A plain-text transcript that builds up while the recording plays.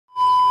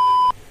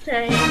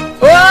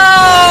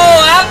Wow,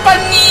 apa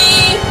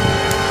nih?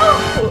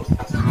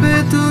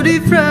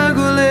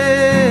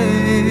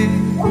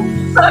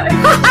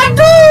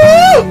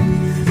 Aduh,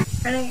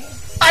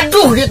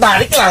 aduh,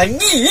 ditarik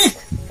lagi.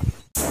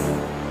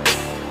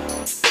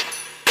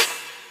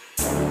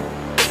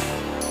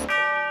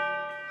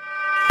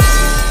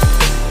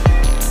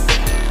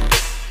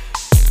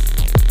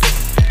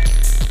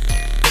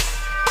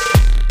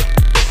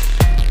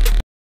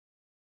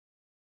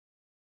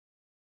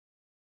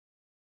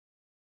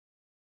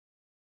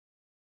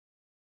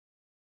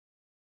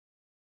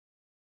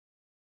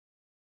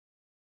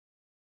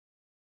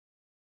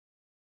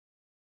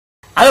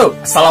 Halo,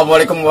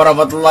 assalamualaikum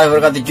warahmatullahi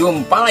wabarakatuh.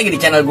 Jumpa lagi di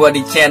channel gua,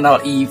 di channel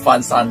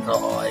Ivan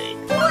Santroy.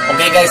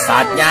 Oke guys,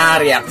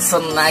 saatnya reaction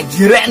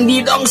lagi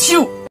Randy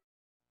Dongseu.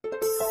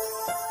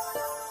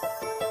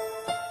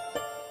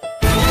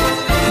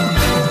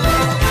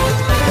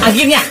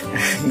 Akhirnya,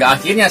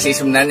 nggak akhirnya sih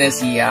sebenarnya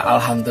sih ya,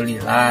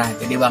 alhamdulillah.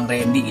 Jadi Bang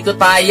Randy itu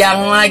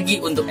tayang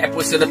lagi untuk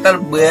episode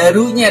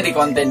terbarunya di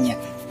kontennya.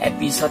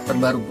 Episode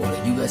terbaru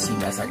boleh juga sih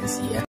bahasanya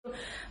sih ya.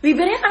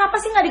 Bibirnya kenapa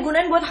sih nggak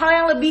digunain buat hal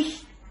yang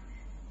lebih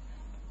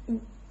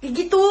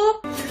gitu?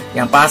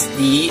 Yang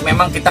pasti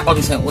memang kita kalau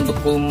misalnya untuk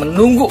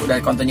menunggu dari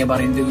kontennya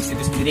Bang Randy itu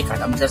sendiri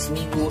kadang bisa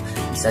seminggu,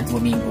 bisa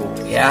 2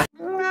 minggu ya.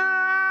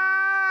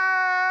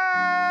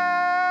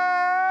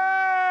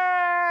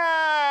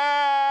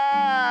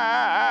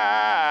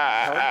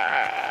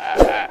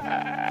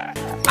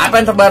 Apa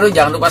yang terbaru?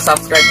 Jangan lupa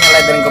subscribe-nya,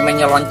 like, dan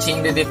komennya,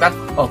 lonceng dititipkan.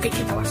 Oke,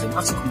 kita langsung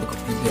masuk untuk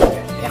video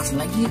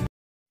reaction lagi.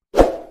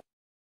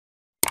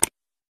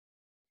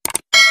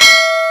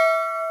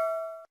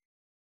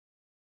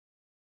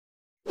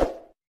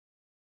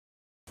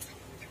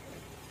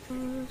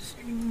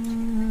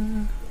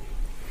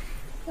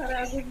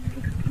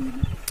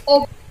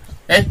 Oh,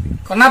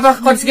 Kenapa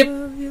kok di skip?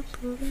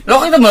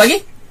 Lo kok ketemu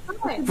lagi?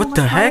 What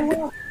the heck?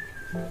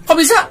 Kok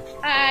bisa?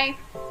 Hi.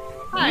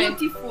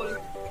 Beautiful.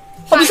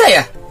 Kok bisa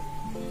ya?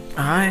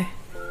 Hi.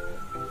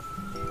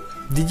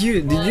 Did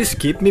you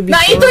skip me before?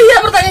 Nah itu ya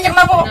pertanyaannya,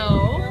 kenapa?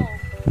 No.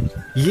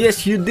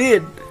 Yes, you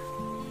did.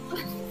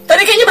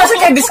 Tadi kayaknya berasa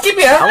kayak di skip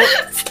ya?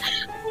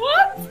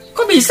 What?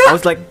 Kok bisa? I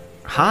was like,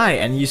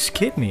 hi, and you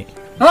skipped me.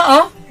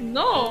 No.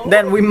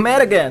 Then we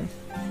met again.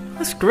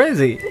 That's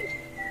crazy.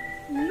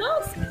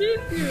 No, skip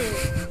you.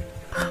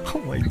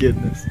 Oh my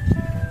goodness.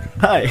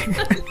 Hi.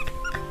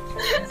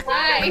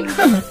 Hi.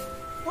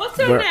 What's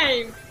your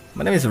name?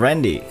 My name is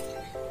Randy.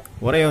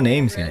 What are your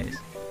names, guys?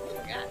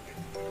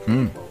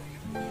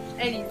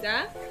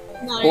 Eliza.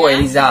 Maya, Oh,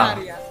 Eliza.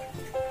 Maria.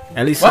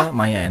 Elisa, What?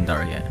 Maya, and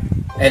Daria.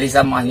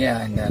 Elisa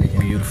Maya dari.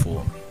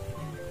 Beautiful.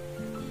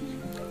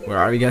 Where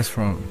are you guys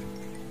from?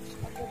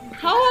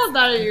 How old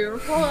are you?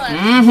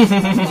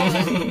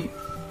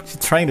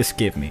 She's trying to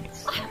skip me.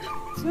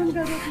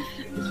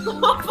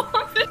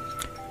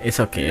 It's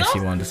okay, she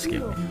wants to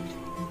skip me.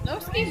 No,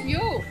 skip you.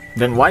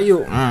 Then why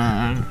you?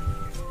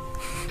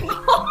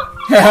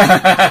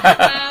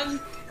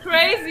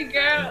 Crazy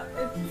girl.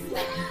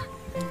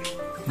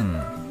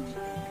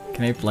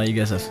 Can I play you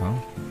guys a song?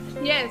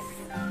 Yes.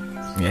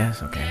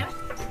 Yes, okay.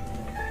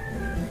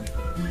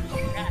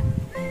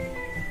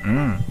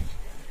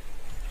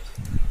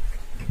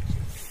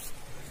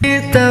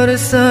 Without a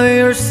song,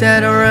 you're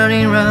sad or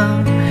running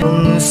around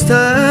on the stars.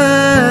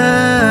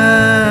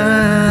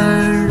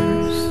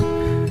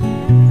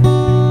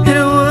 And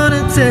I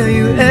wanna tell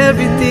you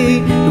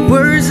everything, the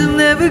words I've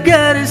never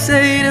gotta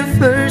say the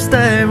first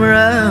time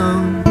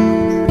around.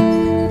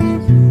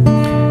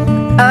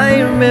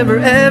 I remember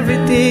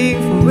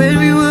everything from when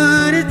we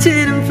would have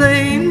chit and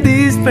play in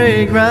this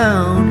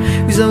playground.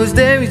 Cause I was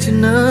there with you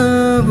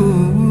now.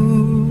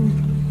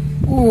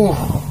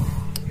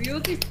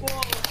 Beautiful.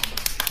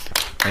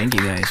 Thank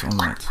you guys so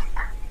much.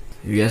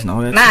 You guys know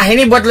that? Nah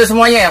ini buat lu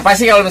semuanya ya.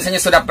 Pasti kalau misalnya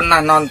sudah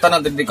pernah nonton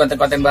untuk di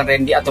konten-konten Bang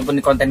Randy ataupun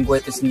di konten gue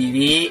itu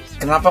sendiri,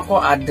 kenapa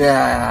kok ada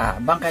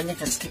Bang kayaknya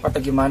ke skip atau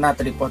gimana,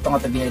 atau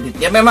dipotong atau diedit?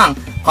 Ya memang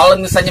kalau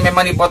misalnya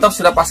memang dipotong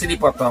sudah pasti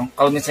dipotong,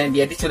 kalau misalnya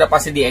diedit sudah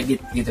pasti diedit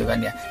gitu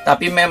kan ya.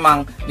 Tapi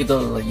memang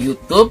gitu,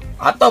 YouTube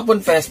ataupun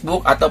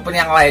Facebook ataupun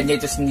yang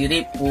lainnya itu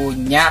sendiri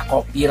punya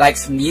copyright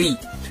sendiri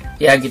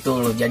ya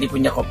gitu loh. Jadi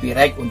punya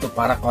copyright untuk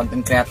para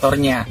konten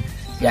kreatornya.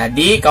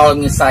 Jadi kalau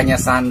misalnya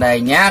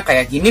seandainya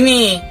kayak gini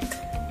nih,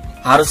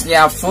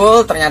 harusnya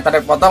full ternyata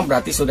dipotong,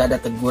 berarti sudah ada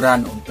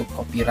teguran untuk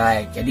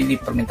copyright. Jadi di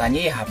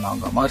permintaannya ya mau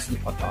nggak mau harus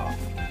dipotong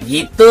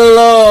gitu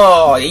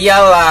loh.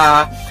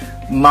 Iyalah,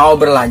 mau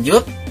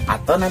berlanjut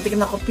atau nanti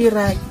kena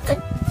copyright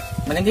kan,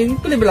 mending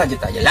pilih berlanjut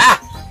aja lah.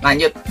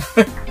 Lanjut.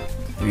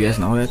 You guys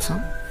know that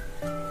song?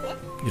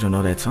 You don't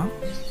know that song?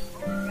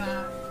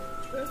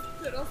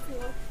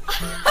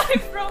 I'm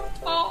from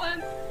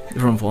Poland.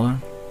 You're from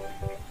Poland?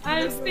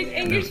 I speak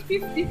English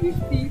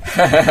 50-50.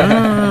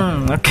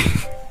 Okay.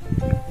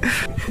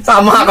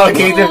 Sama kalau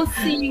gitu.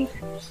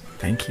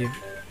 Thank you.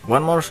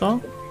 One more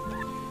song?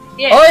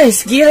 Yes. Oh,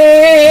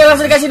 gile,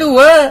 langsung dikasih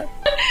 2.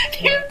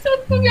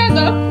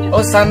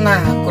 Oh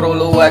sana,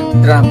 kuruluan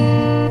drum.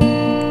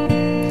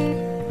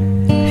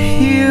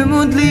 힘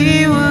못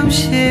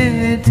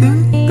리움시에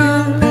두고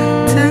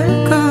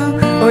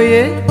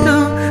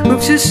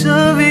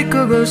sauver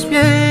kogos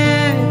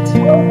mieć.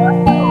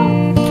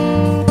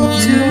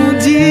 Czemu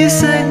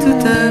dzisiaj tu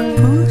tak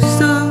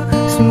pusto,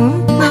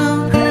 smutno,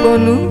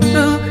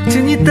 ponuro,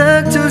 czy nie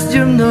tak wciąż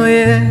ciemno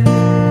jest?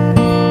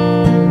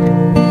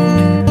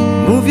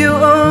 Mówią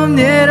o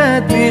mnie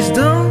rad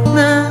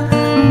zdolna,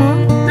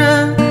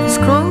 mądra,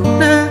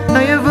 skromna,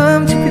 a ja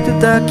wam ciebie to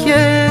tak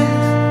jest.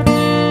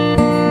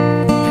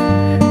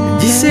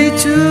 Dzisiaj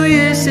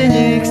czuję się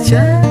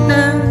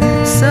niechciana,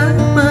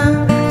 sama,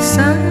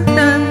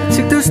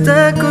 czy ktoś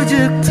tak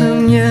oddziela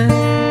mnie?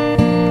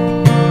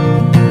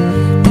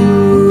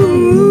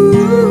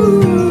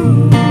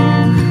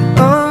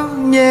 O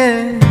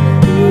nie,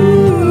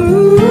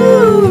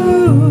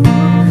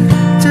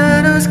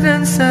 to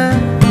rozkręca.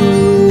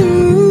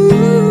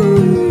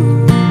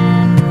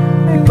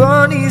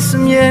 Ponis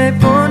mnie.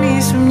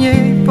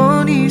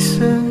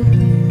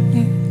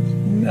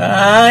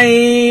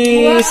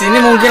 Nice, ini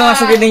mungkin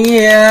langsung gininya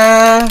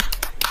ya.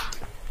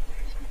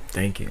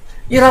 Thank you.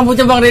 Ya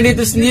rambutnya Bang Randy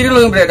itu sendiri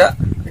loh yang beda.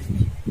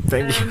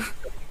 Thank you.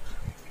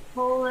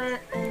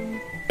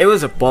 It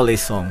was a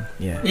Polish song,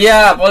 yeah.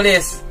 Iya,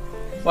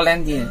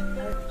 Polandia.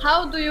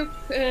 How do you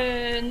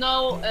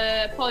know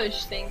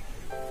Polish thing?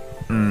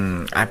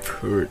 I've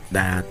heard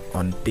that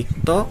on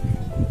TikTok,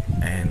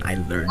 and I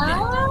learned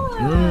it.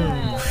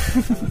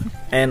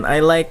 And I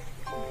like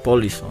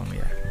Polish song,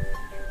 yeah.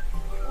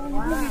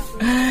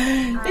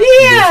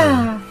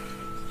 Iya.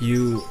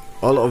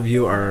 All of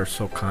you are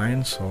so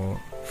kind, so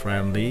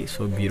friendly,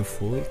 so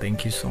beautiful.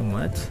 Thank you so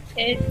much.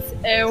 It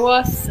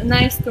was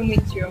nice to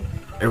meet you.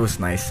 It was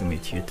nice to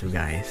meet you too,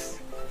 guys.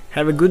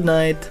 Have a good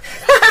night.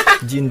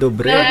 Dzień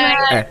dobry.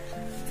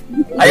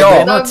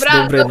 Ayo.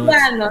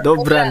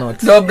 Dobranoc.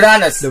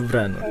 Dobranoc.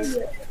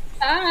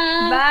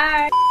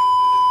 Bye.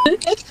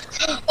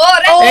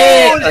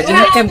 Lagi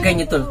ngecam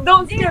kayaknya tuh.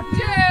 Don't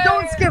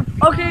skip.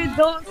 Okay,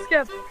 don't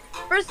skip.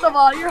 First of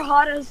all, you're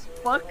hot as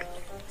fuck.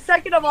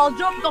 Second of all,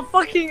 jump the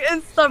fucking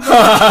Insta, bro.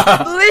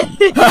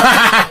 Please.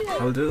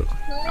 I'll do.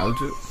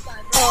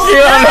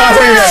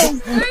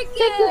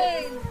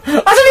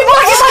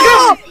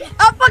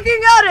 I fucking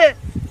got it.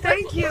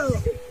 Thank you.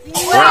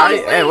 Where are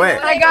you? Hey, wait.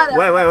 I got it.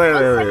 Wait.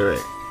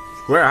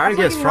 Where are you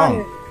guys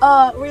from?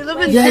 We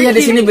live in Ya di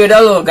Turkey. sini beda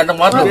loh, ganteng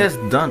banget You loh. guys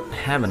don't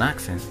have an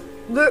accent.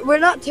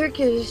 We're not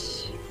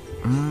Turkish.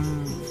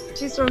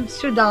 She's from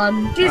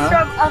Sudan. She's Huh?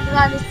 from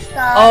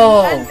Afghanistan.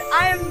 Oh. And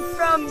I'm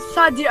from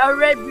Saudi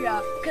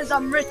Arabia because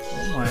I'm rich.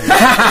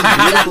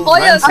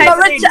 Oh, yeah, I'm a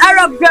rich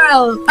Arab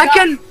girl. I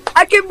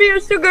can be your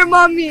sugar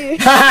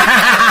mommy.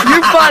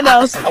 You're fun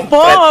as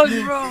fuck,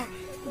 bro.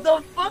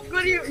 The fuck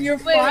would you're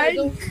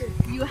fine?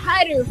 You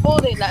hide your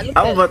phone in that.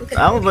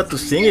 I'm about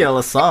to sing you a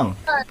song.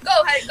 Go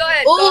ahead.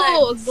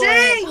 Oh,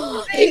 sing!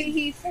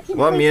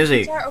 What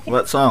music?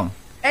 What song?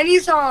 Any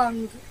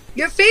song.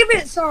 Your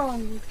favorite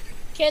song.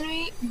 Can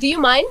we? Do you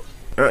mind?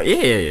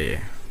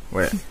 Yeah.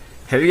 Wait.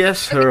 Have you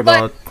guys heard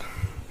about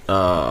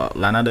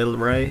Lana Del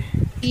Rey?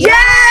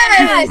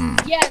 Yes!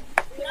 Yes.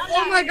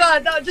 Oh my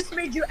god, that just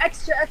made you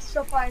extra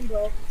fine,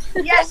 bro.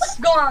 Yes,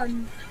 go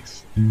on.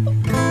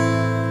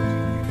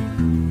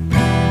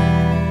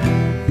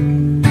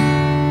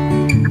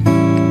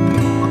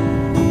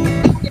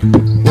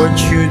 What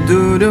you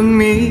do to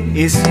me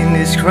is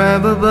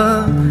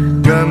indescribable.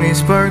 Got me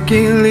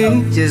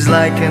sparkling just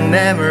like an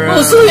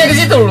emerald. Musuhnya di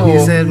situ loh. You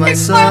set my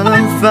soul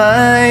on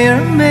fire,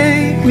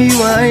 make me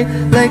white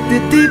like the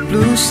deep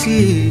blue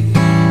sea.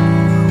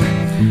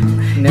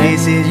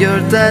 This is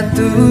your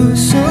tattoo,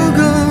 so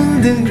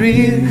golden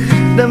green,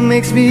 that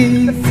makes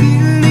me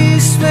feel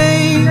this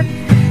way.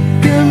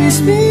 Got me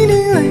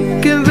spinning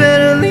like a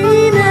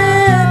ballerina,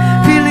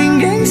 feeling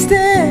gangsta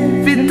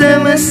every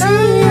time I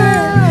see ya.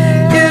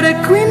 You're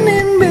the queen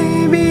and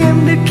baby,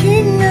 I'm the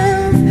king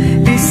of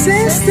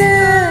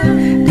disaster.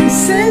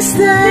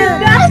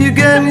 You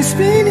got me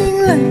spinning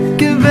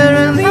like a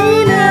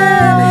ballerina.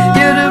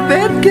 You're the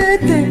bad guy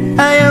that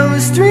I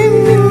always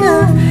dreaming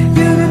of.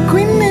 You're the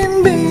queen and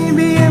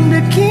baby, I'm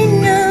the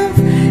king of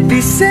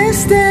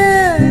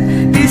disaster.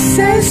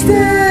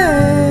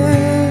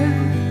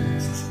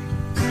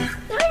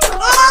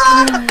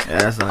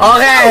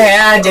 Oke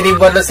ya, jadi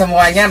buat lo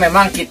semuanya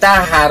memang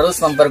kita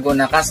harus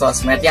mempergunakan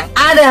sosmed yang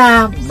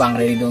ada. Bang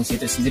Randy Dongseu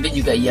itu sendiri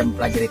juga ia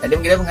mempelajari. Tadi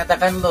kita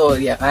mengatakan lo,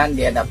 ya kan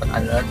dia dapat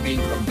alerting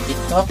from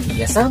TikTok.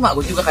 Ya sama,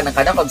 gue juga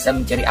kadang-kadang kalau bisa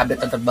mencari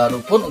update terbaru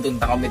pun untuk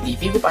tentang Obet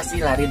TV, gue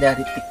pasti lari dari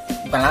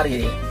TikTok, bukan lari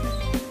deh,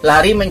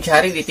 lari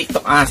mencari di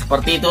TikTok.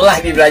 Seperti itulah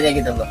dibilangnya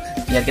gitu loh.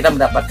 Biar kita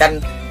mendapatkan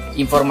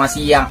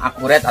informasi yang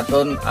akurat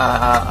atau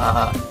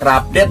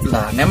terupdate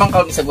lah. Memang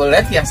kalau bisa gue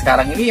lihat yang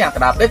sekarang ini yang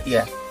terupdate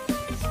ya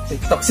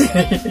TikTok sih.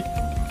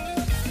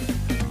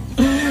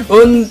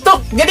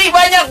 Untuk jadi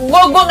banyak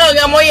gue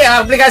nggak mau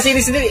ya aplikasi ini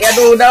sendiri.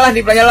 Aduh udahlah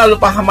dipelajari lah, lu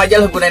paham aja,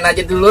 lu gunain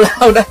aja dulu lah.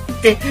 Udah,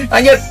 oke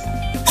lanjut.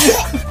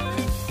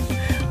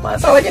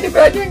 Masalahnya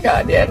dipelajari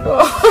nggak ada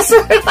endorse.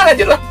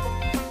 Aja lah.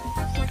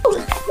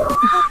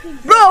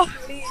 Bro,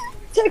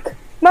 take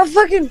my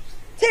fucking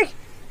take.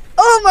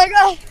 Oh my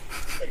god.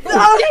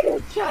 No.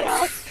 Shut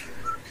up.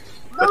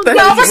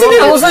 Kenapa sih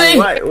dia rusuh nih?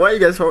 Why you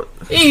guys so...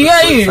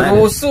 Iya,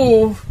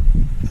 rusuh.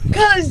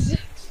 Cause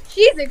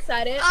she's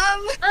excited.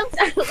 I'm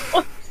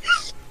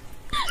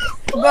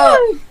Bro,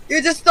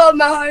 you just stole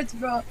my heart,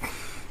 bro.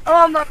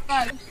 Oh my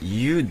god.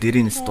 You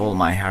didn't stole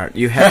my heart.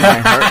 You had my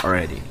heart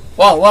already.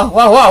 Wow.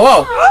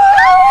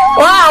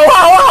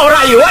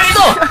 Rayuan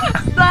itu.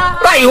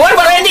 Rayuan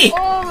Bang Randy.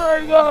 Oh my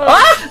god.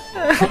 Hah?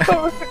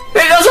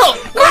 Dongseu.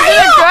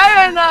 I'm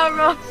crying now,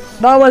 bro.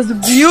 That was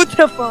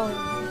beautiful.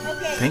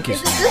 Thank you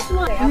so much. this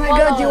one. Oh my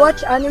god, do you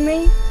watch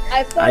anime?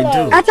 I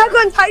do. Attack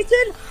on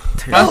Titan?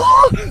 Hah?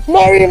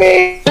 Marry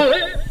me!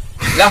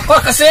 Lah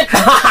kok kesit?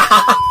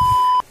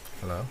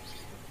 Hello?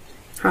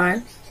 Hi.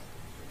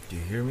 Do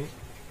you hear me?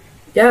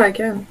 Yeah, I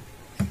can.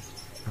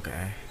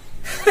 Okay.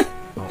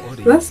 How old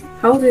are you?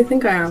 How old do you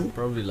think I am?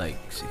 Probably like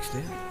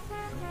 16.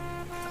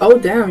 Oh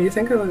damn, you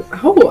think I look?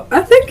 Oh,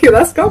 I thank you.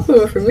 That's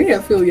compliment for me.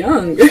 I feel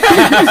young.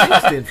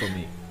 16 for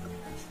me.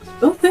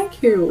 Oh, thank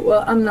you.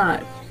 Well, I'm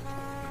not.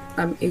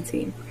 I'm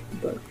 18,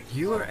 but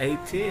You are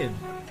 18.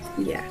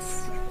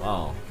 yes.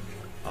 Wow.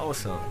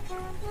 Awesome.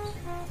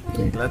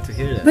 Yeah. Glad to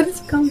hear that. But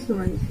it's a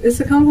compliment. It's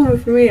a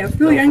compliment for me. I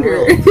feel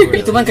younger.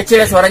 Itu mah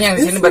kecil ya suaranya,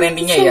 yang di sini Bang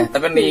Randy-nya ya,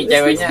 tapi yang di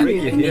ceweknya. What are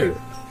you here?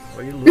 What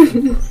are you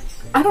looking for?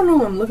 I don't know.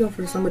 I'm looking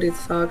for somebody to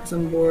talk because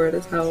I'm bored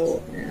as hell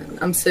and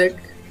I'm sick.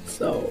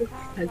 So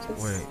I just.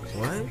 Wait,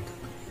 what?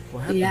 What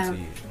happened Yeah. to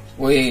you?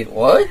 Wait,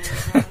 what?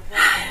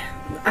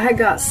 I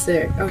got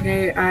sick.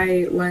 Okay,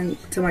 I went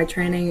to my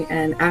training,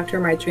 and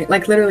after my training,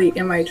 like literally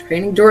in my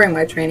training, during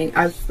my training,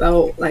 I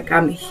felt like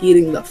I'm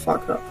heating the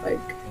fuck up. Like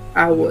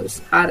I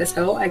was hot as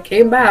hell. I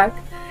came back,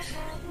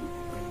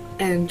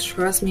 and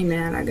trust me,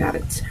 man, I got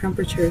a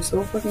temperature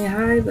so fucking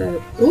high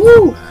that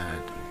ooh,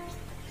 Bad.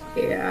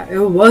 yeah, it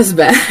was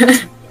bad.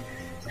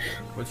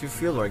 What you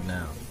feel right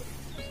now?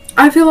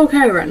 I feel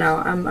okay right now.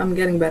 I'm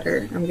getting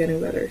better. I'm getting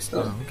better.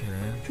 So Oh, okay.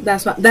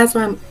 that's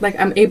why I'm like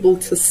I'm able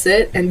to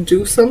sit and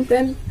do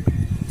something.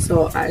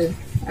 So I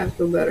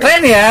feel better.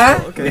 Keren ya,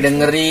 Oh, oke.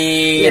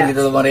 didengerin Yeah.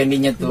 gitu loh Bang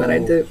Randy-nya tuh. But I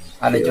do.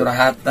 Ada feel-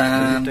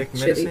 curhatan. Do you take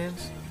shitty.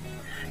 medicines?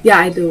 Yeah,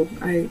 I do.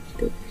 I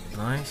do.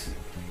 Nice.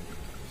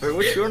 Wait,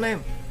 what's your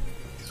name?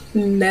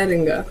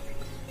 Neringa.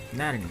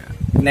 Naringa.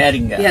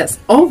 Nering nggak? Yes.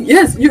 Oh,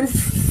 yes. You're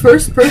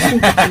first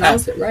person to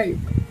pronounce it right.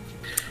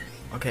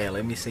 Okay,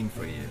 let me sing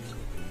for you.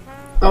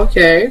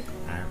 Okay.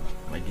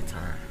 My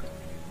guitar.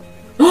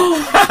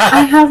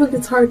 I have a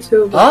guitar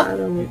too, but Huh? I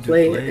don't You do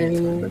play it play it?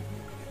 anymore.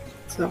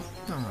 So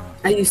Oh,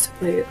 I used to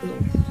play it. okay. Let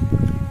me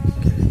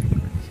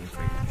sing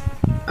for you.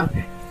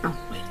 Okay. Oh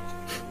wait.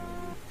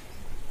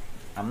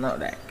 I'm not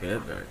that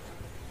good, but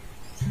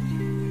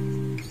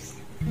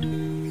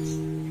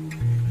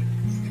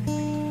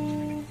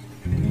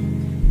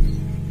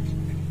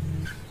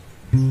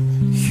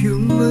You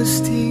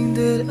must think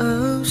that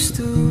I'm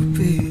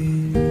stupid.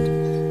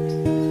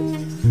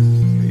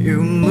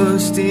 You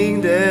must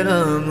think that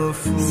I'm a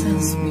fool.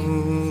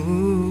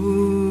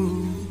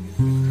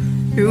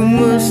 You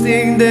must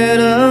think that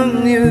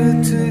I'm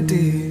new to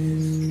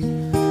this,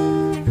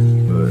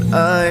 but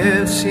I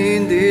have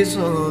seen this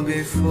all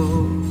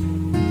before.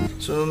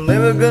 So I'm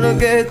never gonna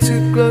get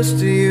too close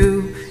to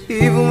you,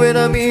 even when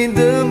I mean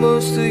the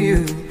most to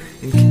you,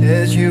 in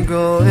case you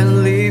go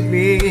and leave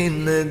me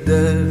in the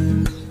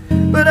dirt.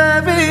 But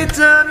every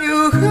time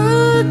you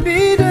hurt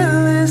me, the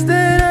less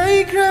that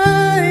I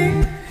cry.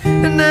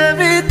 And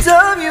every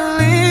time you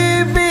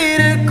leave me,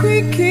 the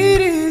quicker it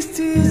is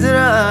to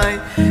dry.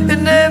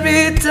 And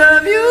every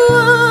time you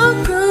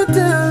walk out,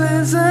 the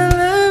less I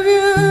love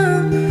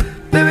you.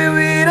 Baby,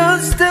 we don't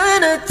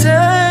stand a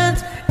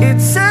chance.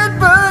 It's sad,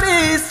 but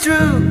it's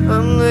true.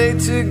 I'm way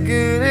too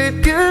good at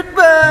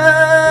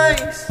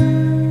goodbyes.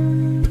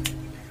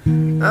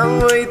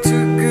 I'm way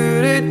too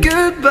good at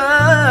goodbyes.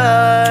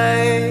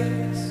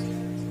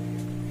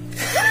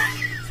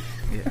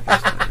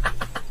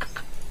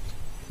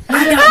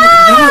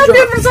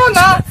 Dia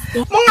persona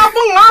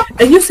mengap-ngap.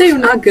 And you say you're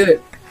not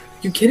good.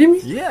 You kidding me?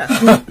 yeah,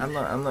 I'm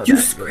not You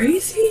that good.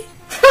 crazy?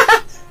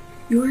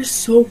 You are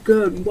so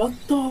good. What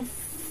the?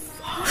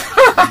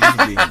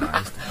 You're being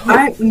nice.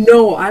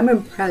 I'm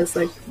impressed.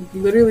 Like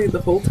literally the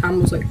whole time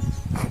I was like,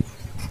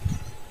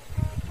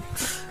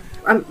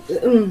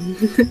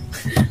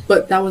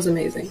 but that was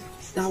amazing.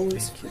 That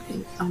was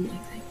fucking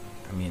amazing.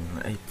 I mean,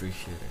 I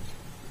appreciate it.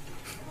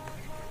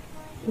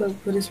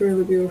 But it's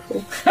really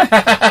beautiful.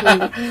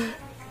 Thank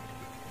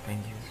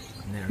you.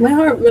 Never My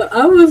heart,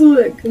 I was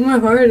like, my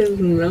heart is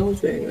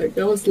melting. Like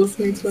I was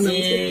listening to it.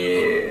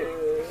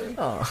 Yeah.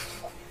 Oh.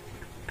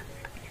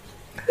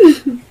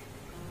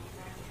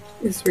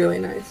 It's really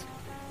nice.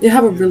 You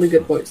have a really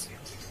good voice.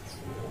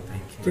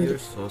 Thank you. You're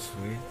so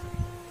sweet.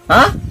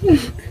 Hah?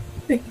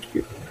 Thank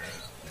you.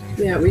 Thank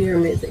you. Yeah, we are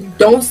amazing.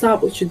 Don't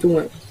stop what you're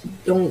doing.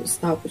 Don't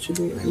stop what you're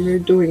doing. You're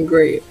doing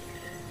great.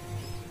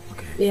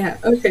 Okay. Yeah.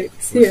 Okay.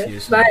 See We'll ya. see you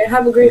soon. Bye.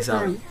 Have a great Peace out.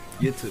 time.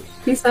 You too.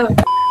 Peace out.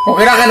 Kok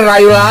kira akan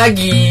rayu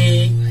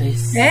lagi?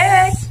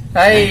 Hey,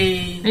 Hai.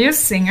 are you a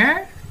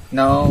singer?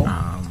 No.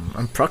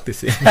 I'm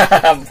practicing.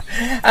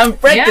 I'm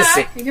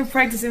practicing. Yeah, you can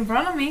practice in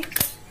front of me.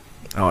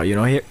 Oh, you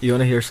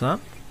wanna hear some?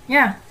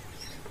 Yeah.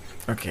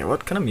 Okay,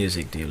 what kind of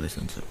music do you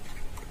listen to?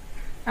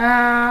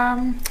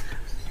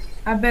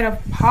 A bit of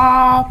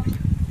pop,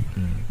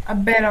 a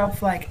bit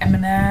of like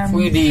Eminem, and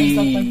Widih.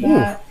 stuff like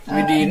that.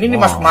 Widih, ini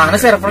mas mana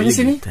servernya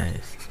sini?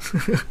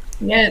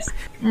 Yes.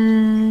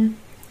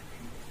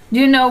 Do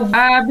you know,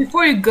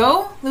 before you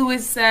go,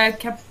 Louis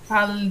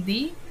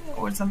Capaldi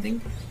or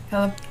something?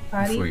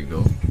 Capaldi? Before you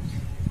go,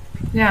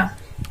 Yeah.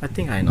 I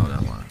think I know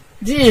that one.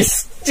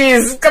 Jis,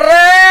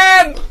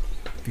 keren.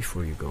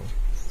 Before you go.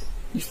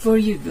 Before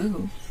you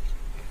go.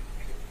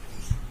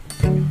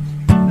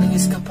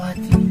 Luis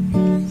Capaldi.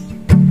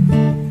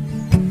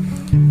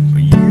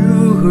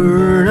 You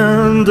hurt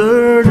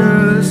under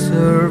the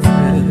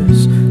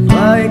surface,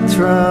 like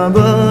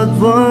troubled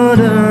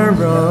water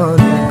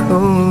running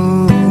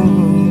cold.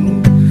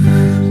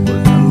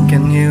 What tongue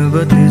can you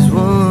but this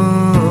one?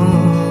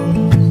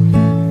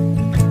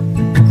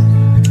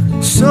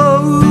 So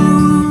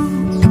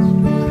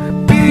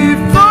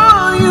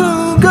before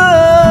you go,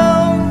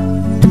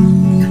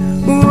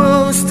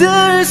 was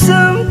there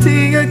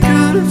something I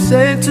could have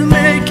said to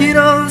make it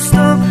all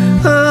stop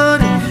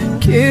hurting?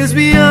 Kiss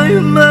behind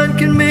your mind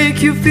can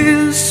make you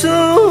feel so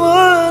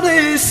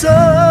worthy. So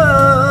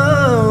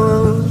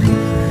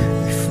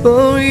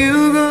before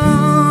you go.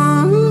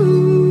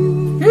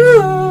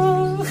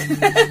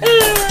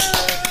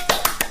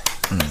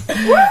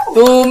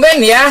 Tumben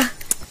ya.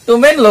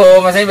 Tumben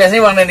loh, maksudnya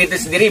biasanya Bang Randy itu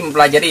sendiri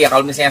mempelajari ya.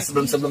 Kalau misalnya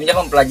sebelum-sebelumnya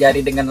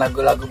mempelajari dengan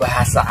lagu-lagu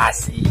bahasa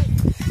asing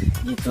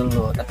gitu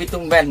loh. Tapi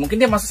tumben, mungkin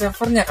dia masuk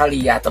servernya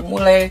kali ya, atau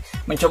mulai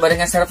mencoba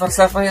dengan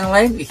server-server yang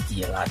lain. Ih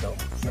gila dong,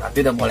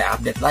 berarti udah mulai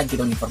update lagi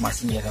dong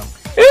informasinya dong.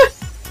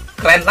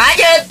 Keren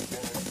banget.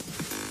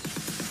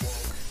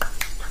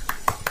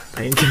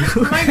 Thank you.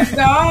 Oh my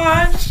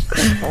gosh.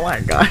 Oh my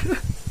god.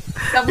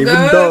 That's Even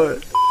good. though,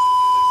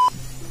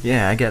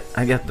 yeah, I get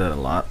that a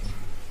lot.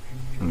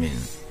 I mean,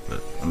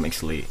 but I'm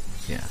actually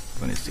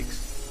 26.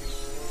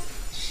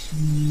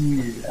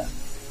 Yeah.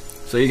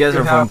 So you guys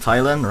are from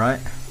Thailand, right?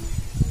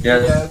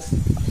 Yes.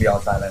 We are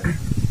silent.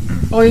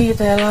 Oh iya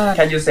Thailand.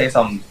 Can you say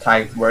some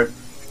Thai word?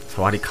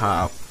 Sawadee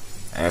krap.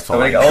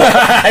 Sawadee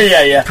krap. Iya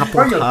iya.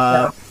 Kapung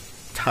krap.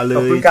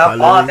 Chalui.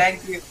 Oh,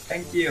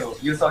 thank you.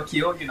 You're so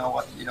cute. You know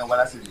what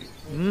else is it?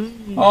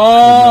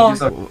 Oh.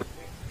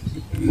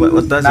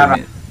 What does it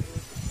mean?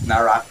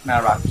 Narak.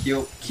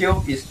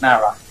 Cute is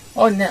Narak.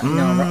 Oh no.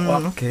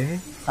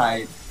 Okay.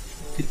 Thai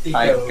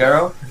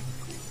girl.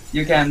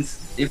 You can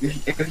if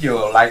you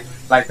like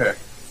her,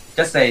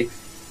 just say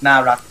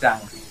Narak Jang.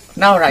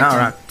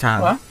 Narak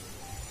Chang. What?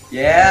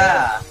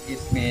 Yeah,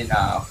 it means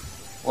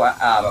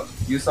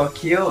you so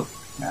cute.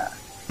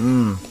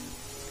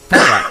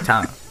 Narak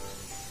Chang.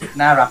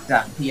 Narak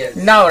Jang. Yes.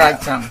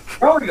 Narak Chang.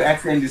 Bro, your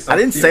accent is so I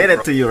didn't cute, say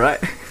that bro. to you, right?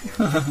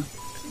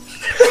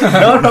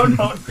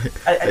 No.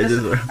 I I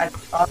just just-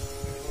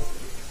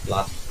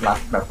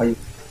 lastแบบเขา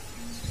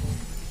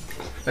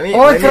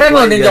Oh keren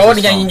loh, dia Jawa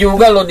dinyanyiin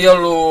juga loh dia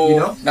lo.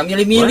 You know? Gak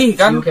milih-milih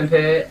kan? You can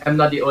play I'm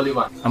Not the Only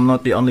One. I'm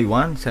not the only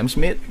one. Sam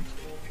Smith.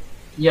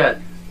 Yeah.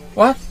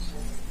 What?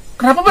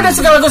 Kenapa pada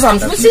suka lagu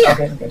Sam Smith sih ya?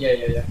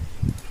 Okay. Yeah.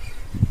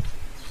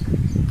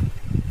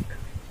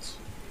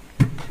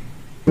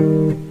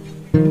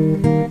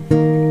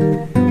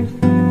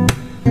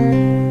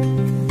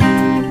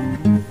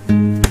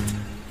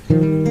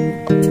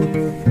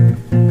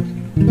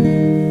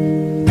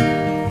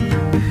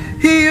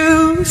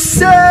 You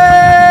say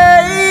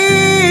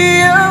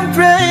I'm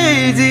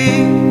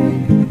crazy.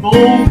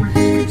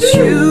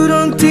 You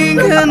don't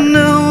think I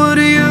know what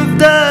you've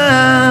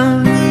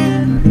done.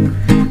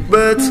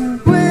 But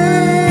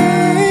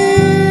when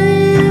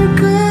you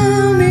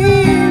call me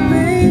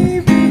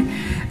baby,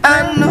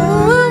 I know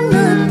I'm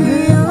not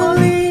the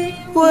only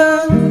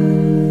one.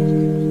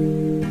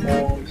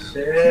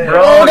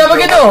 Oh udah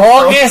begitu,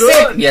 oke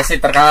sip. Ya sih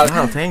terkenal.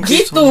 Wow, thank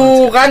you Gitu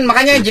so much. kan,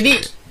 makanya jadi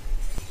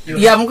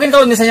ya mungkin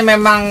kalau misalnya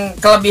memang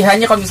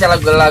kelebihannya kalau misalnya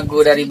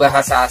lagu-lagu dari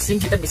bahasa asing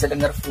kita bisa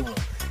dengar full.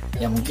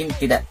 Ya mungkin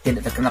tidak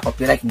terkena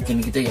copyright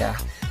mungkin gitu ya.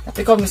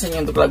 Tapi kalau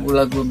misalnya untuk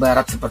lagu-lagu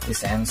barat seperti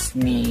Sam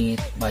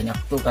Smith banyak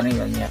tuh kan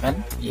ibaratnya kan,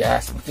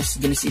 ya seperti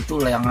sejenis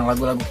itulah yang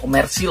lagu-lagu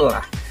komersil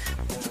lah.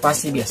 Itu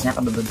pasti biasanya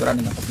akan berbenturan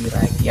dengan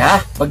copyright.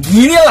 Ya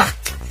beginilah.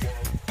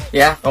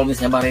 Ya kalau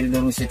misalnya Bang Randy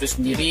Indonesia itu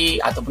sendiri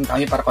ataupun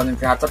kami para konten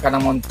kreator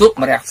kadang untuk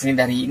mereaksi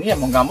dari ini ya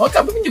mau nggak mau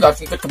kami juga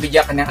harus ikut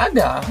kebijakan yang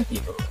ada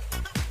gitu.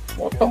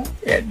 Potong,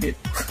 edit.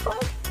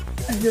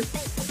 Lanjut.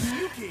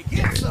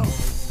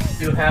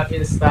 You have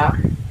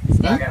Instagram.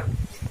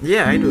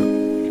 Yeah, I do.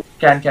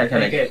 Can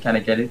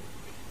I get it?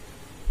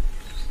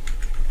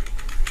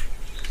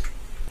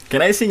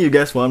 Can I sing you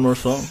guys one more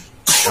song?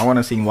 I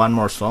wanna sing one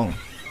more song.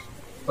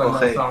 One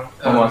more Okay. song.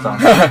 One more song.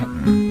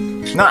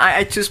 No,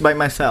 I choose by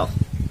myself,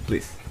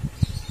 please.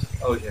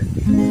 Okay.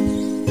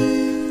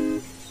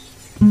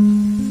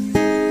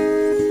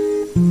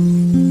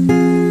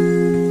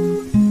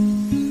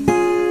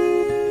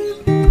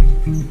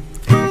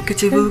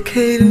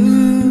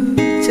 Kecebukeru,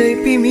 cai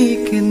pimi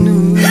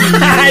kenu.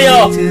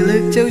 Ayo. 这了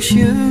就是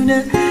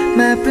那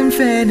my pen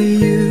fan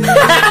you.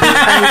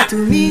 I to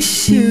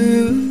miss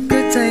you, ก็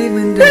ใจ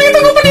มันรัก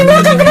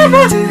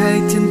จะให้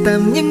ฉันท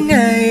ำยังไง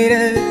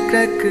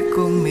รักก็ค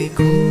งไม่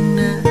คุ้ม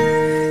นะ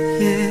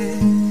yeah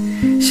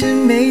ฉัน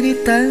ไม่ได้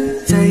ตั้ง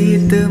ใจ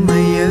เติมมา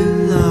เยอะ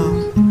หรอก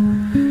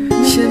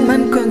ฉันมั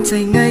นคนใจ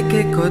ง่ายแ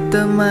ค่กดเ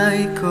ติมไม่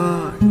ก่อ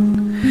น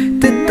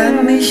แต่ท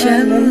ำให้ฉั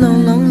นหล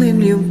งลื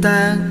มต่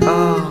างอ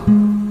อก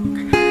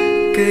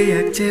ก็อย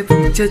ากเจ็บ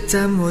จะจ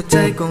ำหัวใจ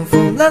ของฟ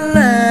งละล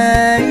า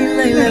ย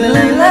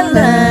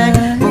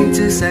มองเธ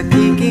อสัก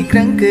กี่ค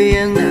รั้งก็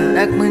ยังน่า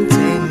รักเหมือนเ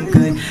ช่นเค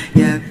ย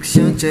อยากช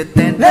วนเธอเ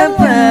ต้นบั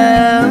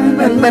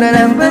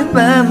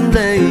มเล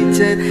ยเจ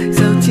อเศ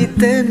ร้าที่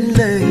เต้นเ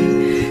ลย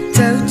เ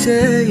จ้าเธอ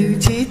อยู่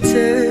ที่เธ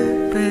อ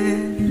เป็น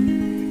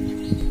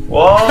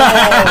Wow,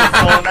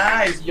 so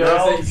nice, Your bro.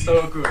 accent is so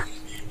good.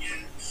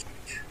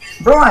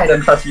 Bro, I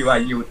don't touch you.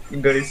 Are you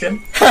Indonesian?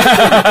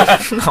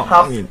 No,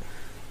 How? I'm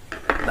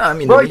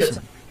Bro, Indonesian.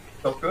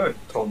 you're so good.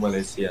 From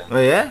Malaysia. Oh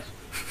yeah?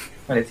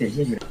 Malaysia,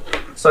 here.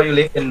 So you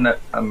live in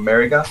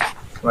America,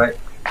 right?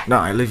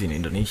 No, I live in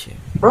Indonesia.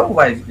 Bro,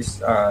 why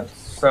this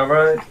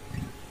server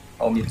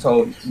only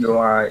told you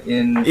are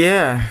in?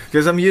 Yeah,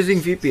 because I'm using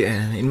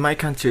VPN. In my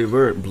country,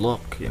 we're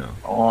blocked, you know.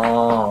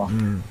 Oh.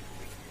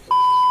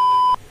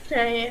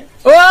 Okay.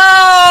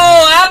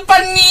 Wow, apa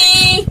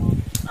nih?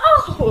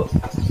 Oh.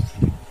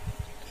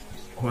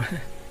 What?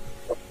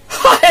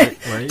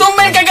 Where are you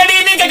Tumben from?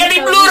 kagak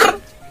di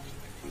blur.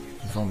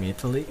 From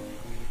Italy?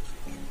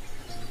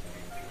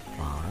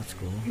 Wow, that's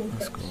cool.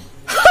 That's cool.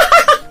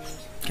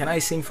 Can I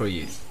sing for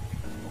you?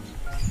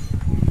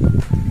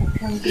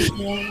 Aduh.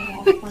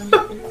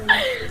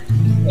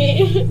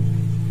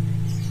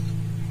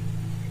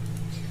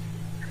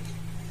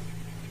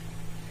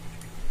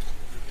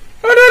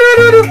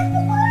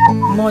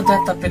 Moda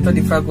tappeto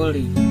di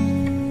fragoli.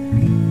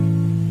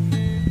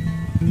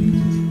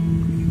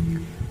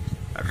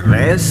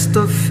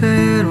 Resto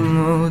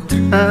fermo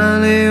tra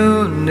le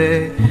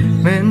onde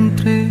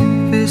mentre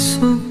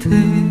penso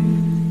te.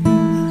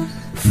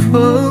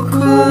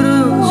 Fuoco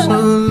rosso,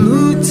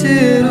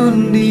 luce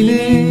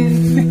rondine.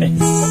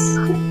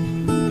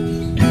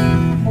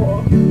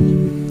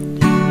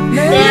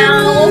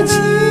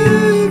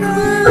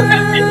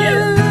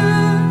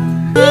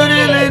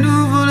 Le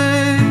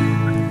nuvole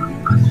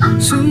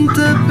su un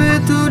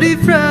tappeto di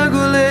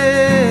fragole.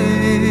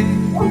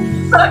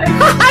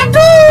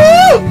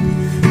 Aduh,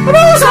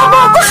 sama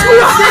aku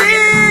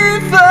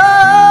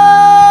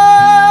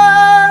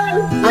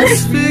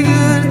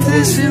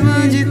Spiegarti se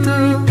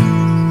m'agito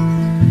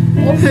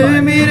e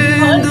mi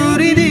rendo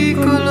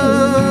ridicolo.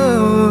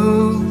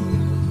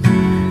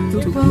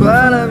 Tu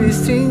parla, mi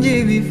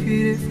stringevi,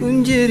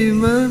 fungere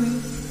mani.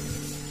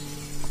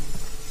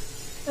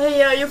 Hey,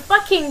 yo, you're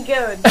fucking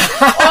good.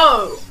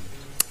 Oh.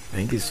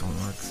 Thank you so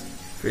much.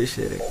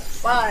 Appreciate it.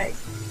 Bye.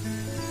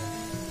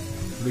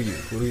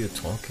 Who are you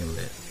talking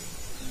with?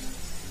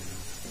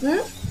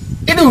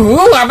 Itu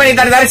apa nih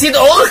tarik situ?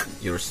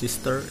 Your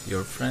sister,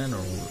 your friend,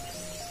 or who?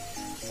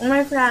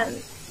 My friend.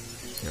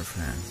 Your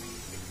friend.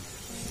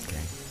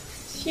 Okay.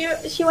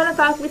 She wanna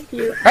talk with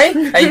you. Hey.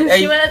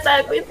 She wanna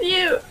talk with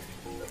you.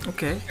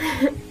 Okay.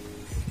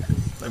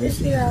 Let me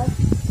see. Yeah.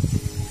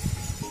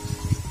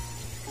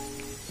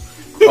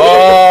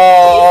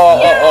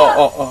 Oh.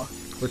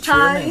 What's your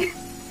name? Hi.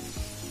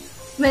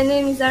 My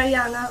name is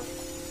Ariana.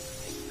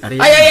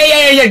 Ariana.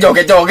 Ay,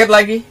 joget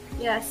lagi.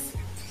 Yes.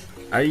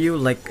 Are you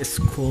like a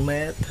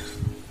schoolmate?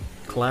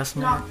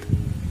 Classmate?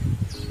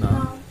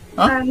 No.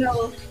 Huh?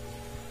 No.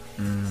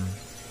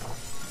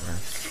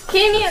 Yes.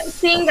 Can you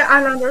sing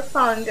another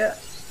song?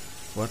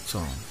 What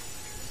song?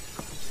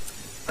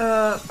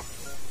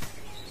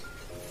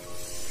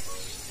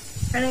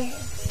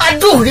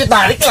 Aduh, dia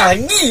tarik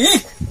lagi.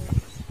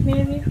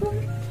 Maybe who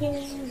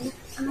cares?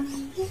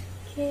 I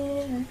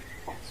care.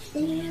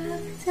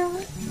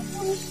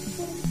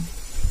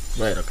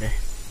 Wait, okay.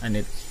 I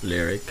need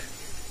lyric.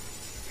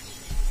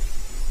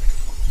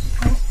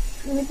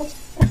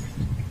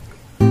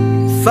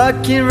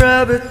 Fucking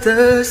rabbit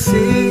the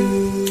sea.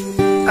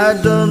 I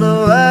don't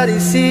know what you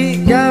see.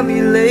 Got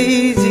me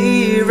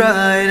lazy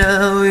right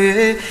now,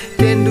 yeah.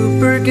 Can do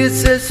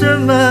Percocets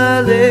or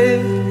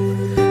Molly.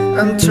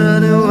 I'm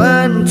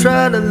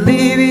trying to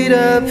leave it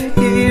up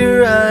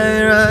here,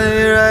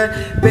 right.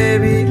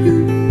 Baby,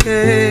 you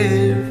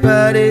care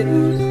about it,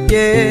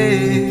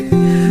 yeah.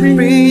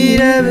 Bring it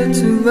over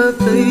to my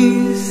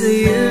place.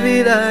 You'll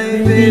be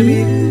like,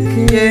 baby,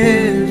 you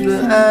care,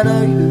 but I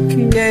know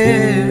you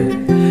care.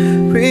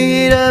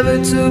 Bring it over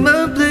to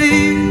my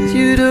place.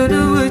 You don't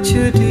know what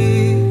you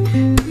did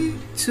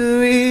to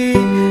me.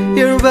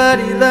 Your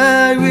body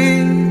like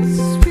whiz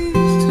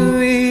to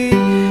me.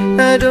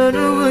 I don't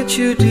know what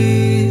you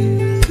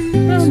did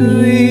to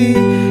me.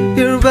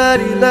 Your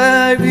body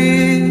like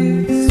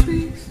whiz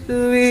to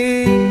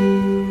me.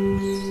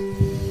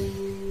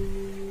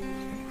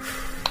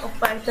 Oh,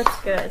 fine, that's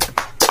good.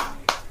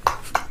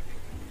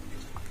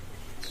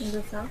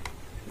 That's all.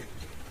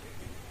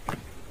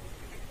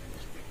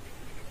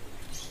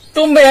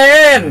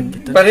 Tumben.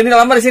 Berarti ini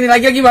lama di sini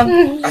lagi Bang.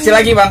 Kasih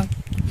lagi, Bang.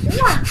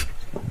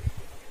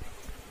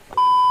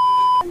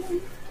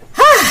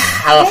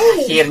 Hah,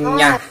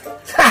 akhirnya.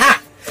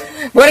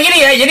 Bukan gini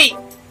ya, jadi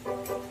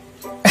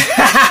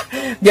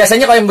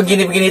biasanya kalau yang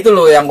begini-begini itu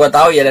loh yang gue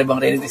tahu ya dari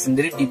Bang Randy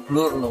sendiri di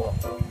blur loh.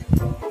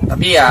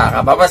 Tapi ya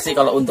nggak apa-apa sih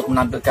kalau untuk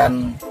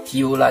menampilkan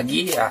view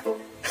lagi ya.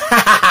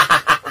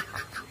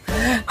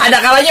 Ada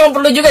kalanya memang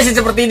perlu juga sih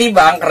seperti ini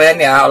Bang, keren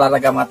ya,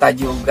 olahraga mata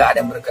juga, ada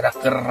yang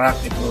bergerak-gerak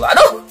gitu.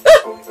 Aduh,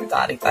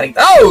 tarik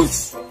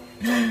terus.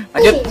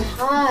 Lanjut.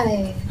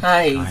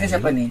 Hai, ini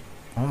siapa nih?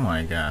 Oh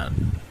my god.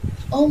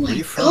 Oh my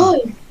god,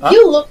 Huh?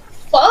 you look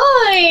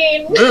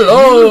fine.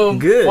 Belum.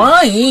 Good.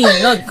 Fine,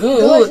 not Guys,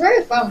 good. where are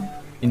you from?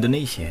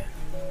 Indonesia.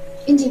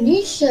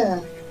 Indonesia.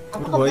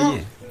 Apa What about kabar?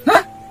 you?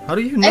 How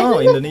do you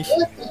know I'm from the Indonesia?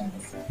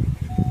 Philippines.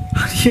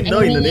 How do you know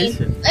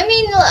Indonesia? I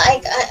mean,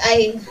 like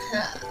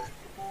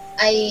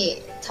I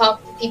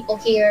talk to people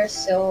here,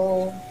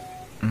 so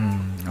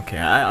Okay,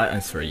 I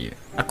answer you.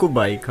 Aku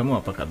baik, kamu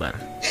apa kabar?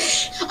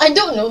 I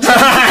don't know.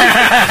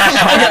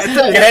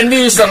 Keren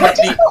bisa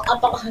ngerti.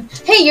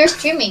 Hey, you're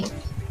streaming.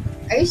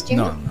 Are you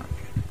streaming? No,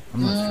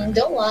 I'm not sure.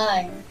 Don't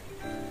lie.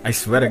 I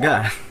swear to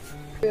God.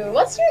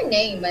 What's your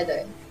name, by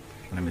the way?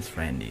 My name is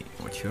Randy.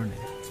 What's your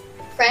name?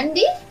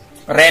 Friendy?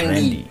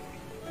 Randy.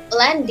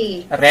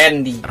 Landy.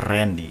 Randy.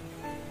 Randy.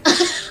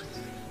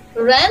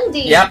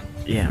 Randy. Yap.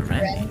 Yeah,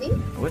 Randy. Randy?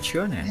 What's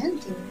your name?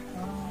 Randy.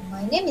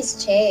 My name is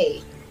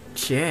Che.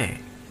 Che.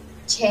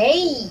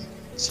 Che.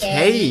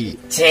 Che.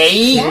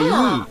 Cei.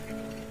 Yeah.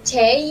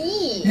 Che.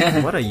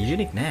 What a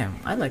unique name.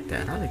 I like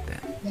that.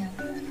 Yeah.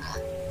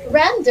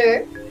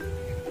 Rander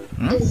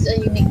is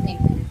a unique name.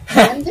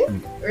 Rander?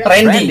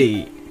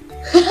 Randy.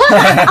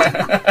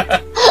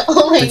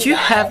 Oh my Don't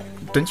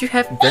you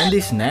have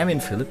Randy's name in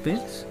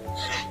Philippines?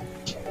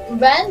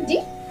 Randy?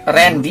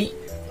 Randy.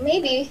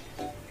 Maybe.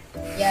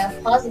 Yeah,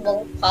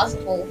 possible.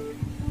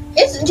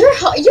 It's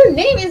your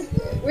name is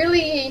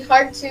really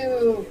hard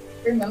to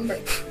remember.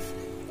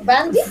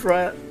 Randy?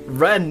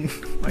 Ren.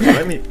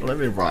 Let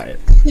me write.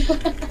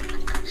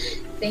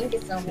 Thank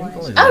you so much.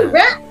 Simple as Oh,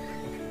 that.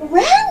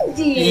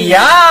 Randy.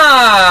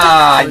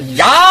 Ya. I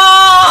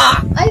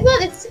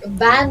thought it's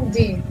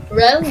Bandy.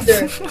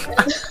 Rander.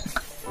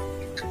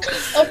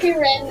 Okay,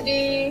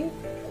 Randy.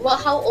 Well,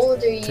 how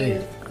old are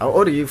you? How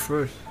old are you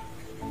first?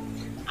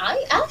 I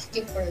asked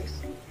you first.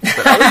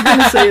 But I was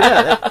gonna say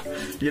that.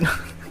 You know.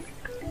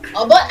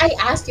 Oh, but I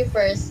asked you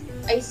first.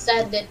 I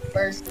said it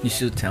first. You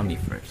should tell me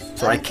first,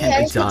 so I Okay, can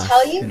I should adjust.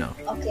 tell you. You know.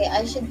 Okay,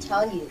 I should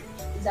tell you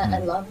that I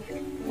love you.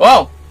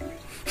 Wow.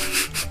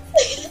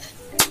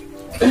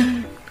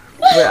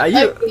 Wait, are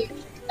you? Okay.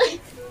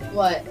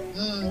 What?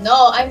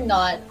 No, I'm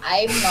not.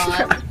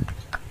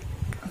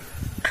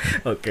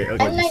 Okay,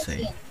 I'm just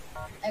say.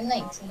 19. I'm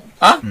 19.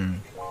 Huh?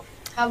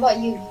 How about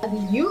you? I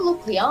mean, you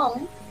look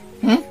young.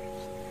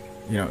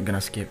 You're not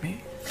gonna skip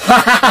me?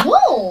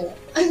 No,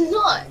 I'm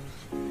not.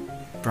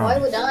 Why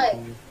Promise. would I?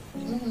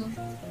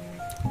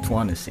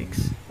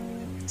 26.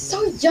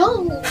 So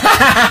young.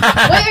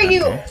 Where are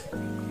you?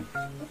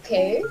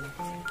 Okay.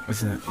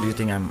 Do you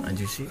think I'm a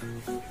juicy?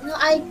 No,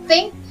 I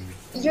think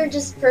you're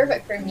just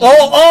perfect for me.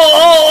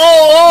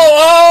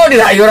 Oh,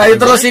 dirayu-rayu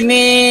terus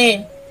ini.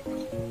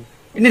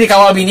 Ini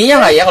dikawal bininya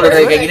nggak ya kalau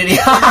dari kayak gini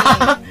dia?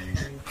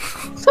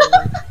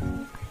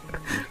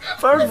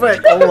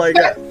 Perfect. Oh my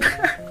god.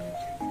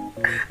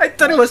 I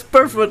thought it was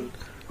perfect.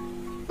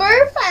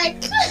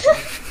 Perfect.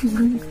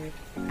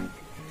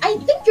 I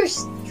think you're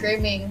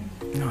streaming.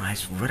 No, I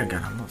swear to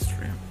God, I'm not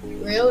streaming.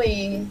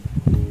 Really?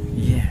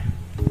 Yeah.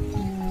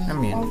 I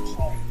mean,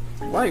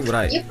 Okay. why would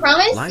I? You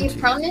promise? lie You to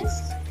you? promise?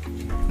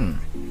 Hmm.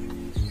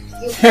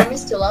 You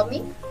promise to love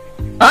me?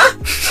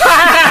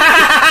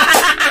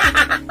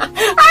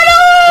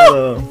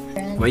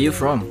 Where you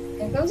from?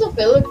 I'm from the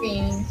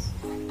Philippines.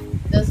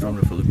 From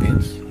the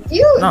Philippines. Do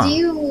you? No. Do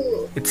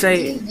you? It's do a.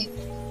 you do-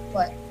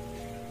 What?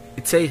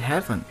 It's a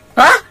heaven.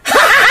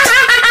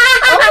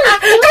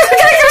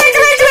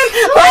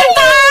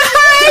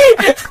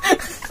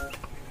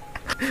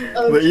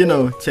 But you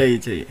know,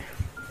 Che.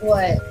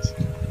 What?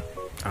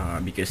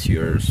 Because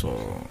you're so,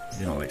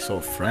 like so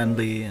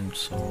friendly and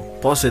so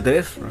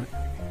positive, right?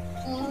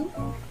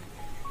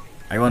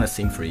 I wanna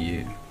sing for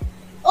you.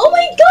 Oh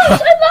my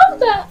gosh! I love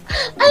that.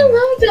 I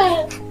love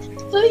that.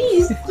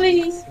 Please,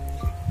 please.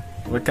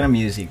 What kind of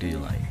music do you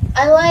like?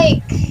 I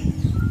like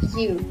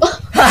you.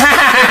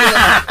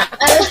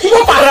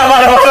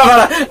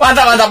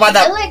 Mantap. I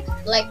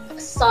like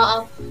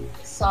soft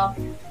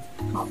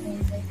pop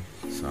music.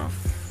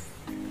 Soft.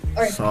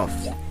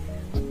 Yeah.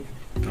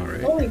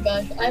 Alright. Oh my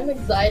gosh, I'm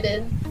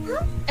excited.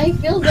 I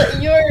feel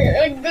that you're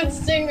a good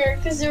singer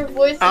because your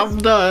voice is... I'm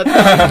not.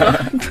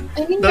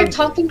 I mean, your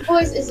talking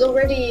voice is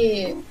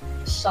already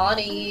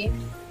shoddy.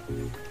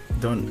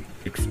 Don't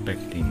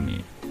expecting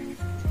me.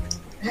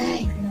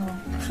 I know.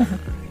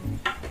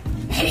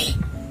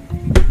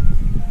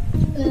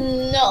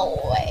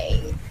 No way.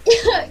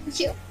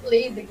 You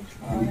play the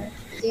guitar.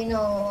 Do you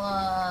know,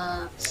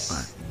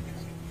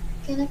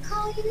 Can I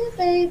call you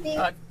baby?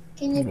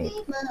 Can you be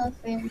my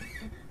friend?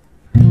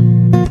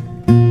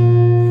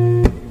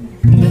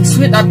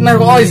 Sweet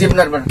Admiral, oh iya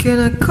benar. Can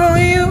I call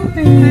you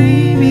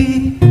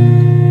baby?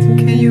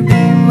 Can you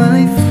be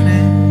my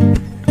friend?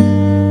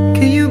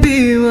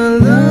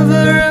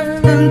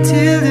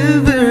 the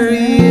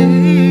very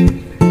end.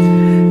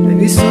 Let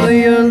me show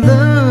your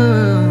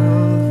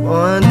love,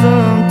 oh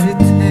don't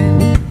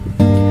pretend.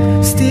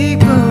 Stick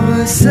by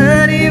my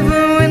side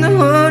even when the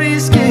heart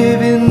is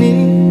giving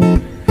in.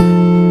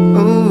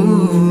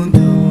 Oh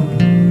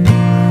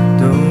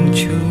don't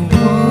you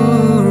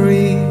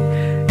worry,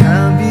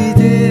 I'll be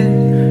there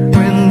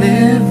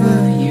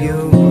whenever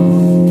you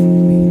want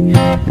me.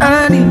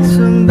 I need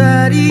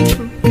somebody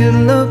who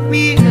can love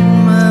me and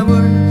my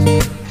words.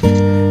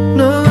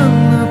 No, I'm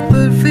not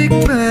perfect,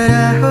 but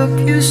I hope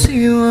you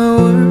see my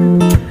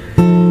worth.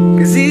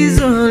 'Cause it's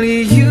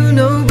only you,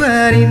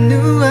 nobody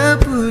knew I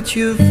put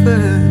you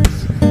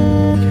first.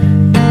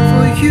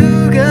 For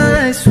you, girl,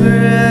 I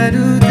swear I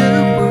do the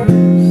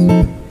worst.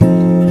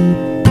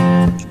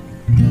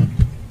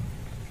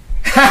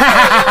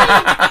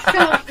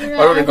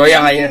 Baru udah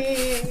goyang aja.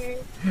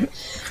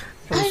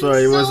 I'm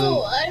sorry, it wasn't.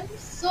 I'm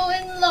so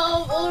in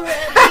love already.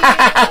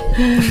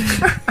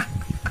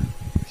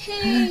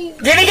 Hey.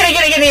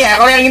 Gini ya.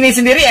 Kalau yang ini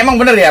sendiri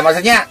emang bener ya,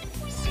 maksudnya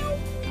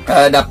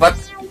dapat.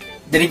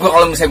 Jadi gue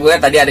kalau misalnya gue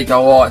tadi ada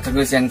cowok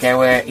terus yang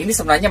cewek, ini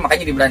sebenarnya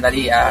makanya dibilang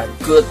tadi ya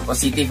good,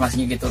 positif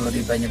maksudnya gitu loh,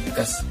 dibilangnya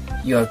because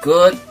you're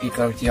good,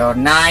 because you're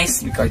nice,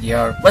 because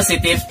you're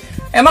positive.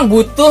 Emang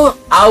butuh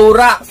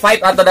aura,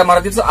 vibe atau dalam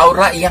arti itu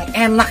aura yang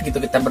enak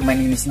gitu kita bermain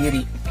ini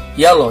sendiri.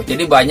 Ya loh,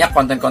 jadi banyak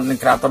konten-konten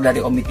kreator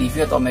dari Omi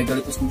TV atau Omegle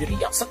itu sendiri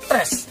yang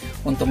stres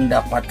untuk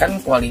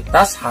mendapatkan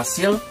kualitas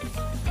hasil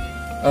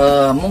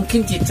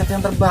mungkin cicit yang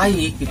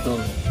terbaik gitu.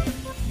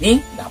 Nih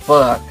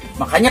dapet.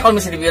 Makanya kalau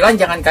misalnya dibilang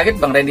jangan kaget,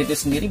 Bang Randy itu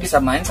sendiri bisa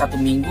main 1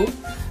 minggu,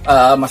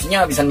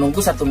 maksudnya bisa nunggu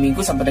 1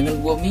 minggu sampai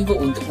dengan 2 minggu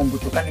untuk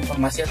membutuhkan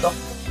informasi atau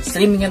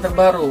streaming yang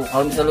terbaru.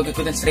 Kalau misalnya lu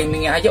ikutin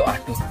streamingnya aja,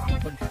 waduh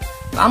ampun,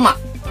 lama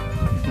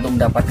untuk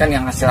mendapatkan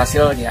yang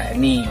hasil-hasil ya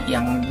ini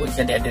yang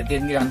bisa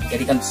dieditin yang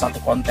dijadikan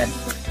satu konten.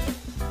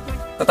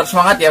 Tetap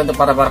semangat ya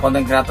untuk para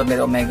konten kreator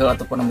dari Omegle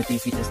ataupun Omi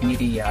TV itu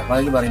sendiri ya,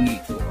 apalagi Bang Randy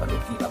itu,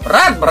 aduh gila,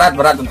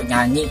 berat untuk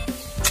nyanyi,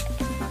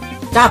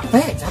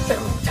 capek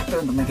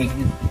untuk main kayak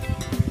gini.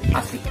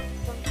 Asli.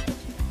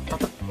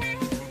 Tetap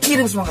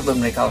kirim semangat buat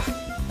mereka lah.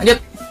 Lanjut.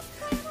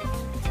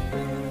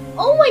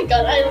 Oh my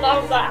god, I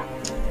love that.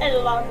 I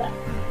love that.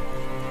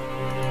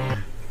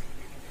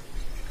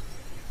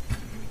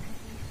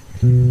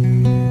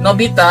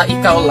 Nobita,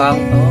 ikaw lang.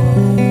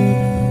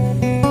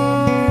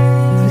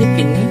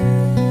 Lipin nih.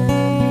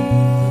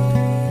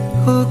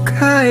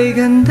 Hukay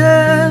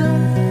ganda,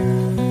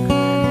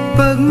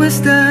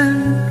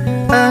 pagmasdan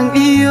ang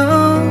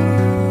iyong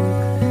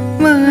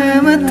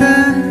mga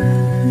mata.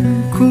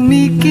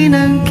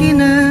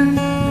 Kumikinang-kinang,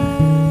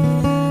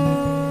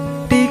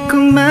 di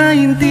ko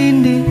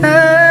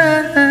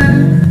maintindihan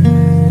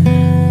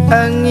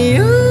ang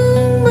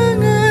iyong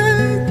mga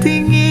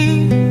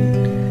tingin,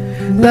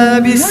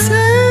 labis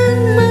ang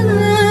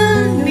mga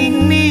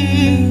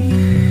ningning.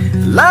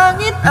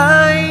 Langit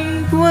ay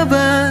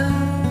buwaba,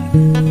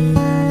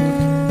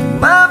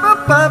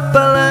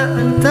 mapapapala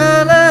ang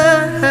tala.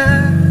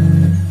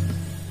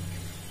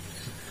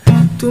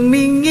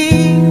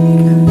 Tumingin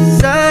ka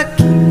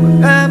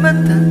sa'king mga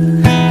mata,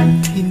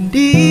 at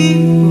hindi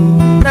mo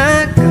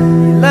na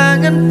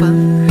kailangan pa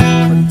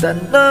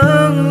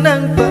magtanong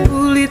ng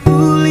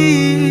paulit-ulit.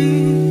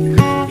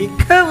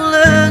 Ikaw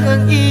lang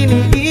ang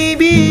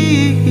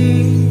iniibig,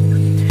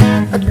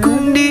 at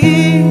kung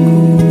di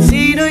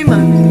sino'y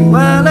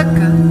maniwala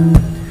ka,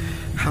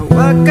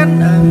 hawakan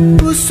ang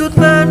puso't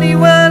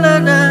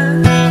maniwala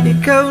na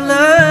ikaw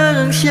lang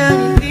ang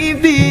siyang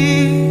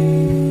ibig.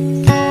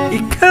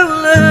 Ikaw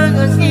lang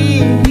ang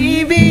ibig.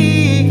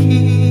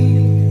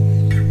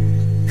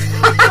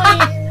 Oh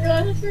my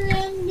god,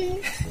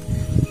 Randy.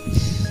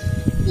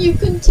 You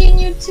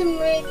continue to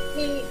make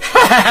me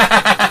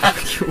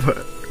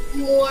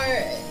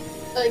more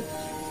like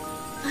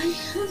I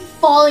am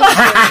falling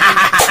for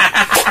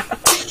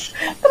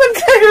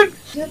you.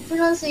 Your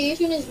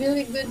pronunciation is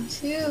really good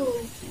too.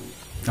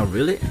 Oh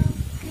really?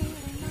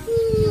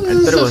 I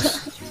Mm. thought it was.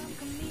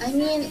 I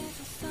mean,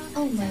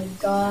 oh my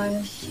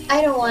gosh.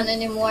 I don't want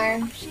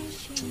anymore.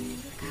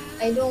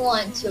 I don't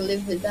want to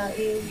live without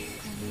you.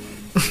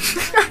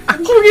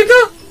 Kok gitu?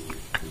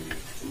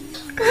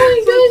 Oh my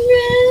god,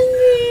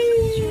 Randy.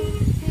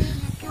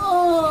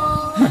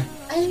 Oh,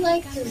 I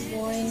like his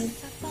voice.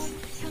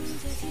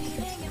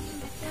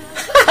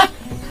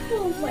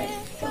 Oh my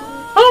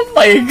god. Oh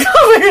my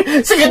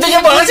god.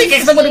 Segitunya banget sih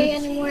kayak sama. Say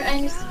anymore.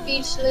 I'm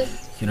speechless.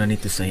 You don't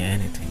need to say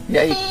anything.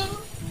 Ya,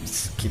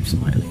 Just keep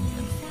smiling.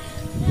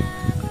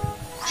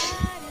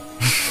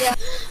 Yeah.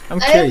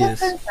 I'm I have a curious.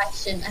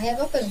 confession.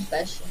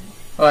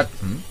 what?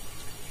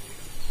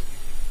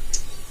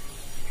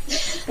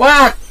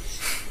 What?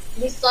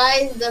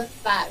 Besides the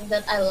fact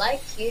that I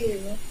like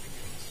you.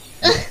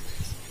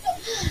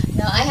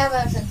 No, I have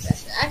a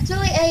confession.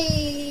 Actually,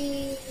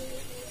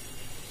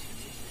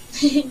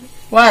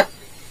 What?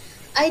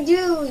 I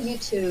do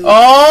YouTube.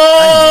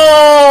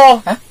 Oh.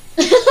 Hah?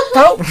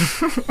 Tahu?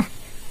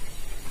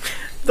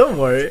 Don't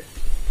worry.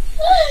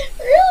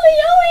 Really?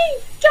 Oh my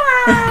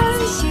god!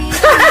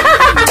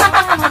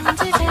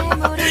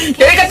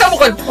 Jadi kata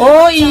bukan.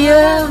 Oh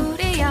iya.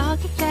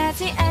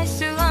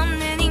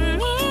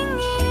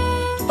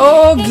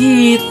 Oh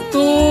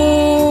gitu.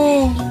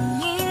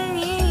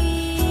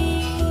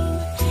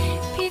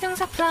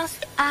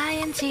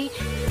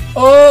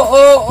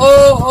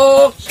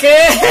 Oke.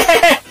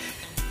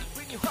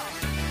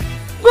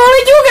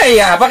 Boleh juga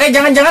ya. Pakai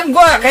jangan-jangan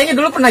gue kayaknya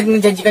dulu pernah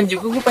menjanjikan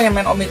juga gue pengen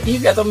main Ome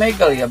TV atau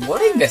Megal ya.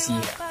 Boleh nggak sih?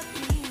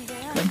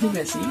 Keren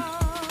juga sih.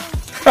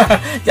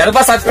 Jangan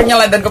lupa subscribe-nya,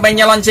 like, dan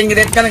komennya lonceng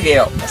kan.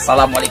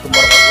 Assalamualaikum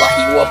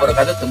warahmatullahi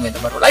wabarakatuh. Tunggu yang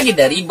terbaru lagi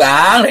dari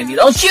Bang Randy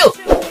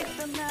Dongseu.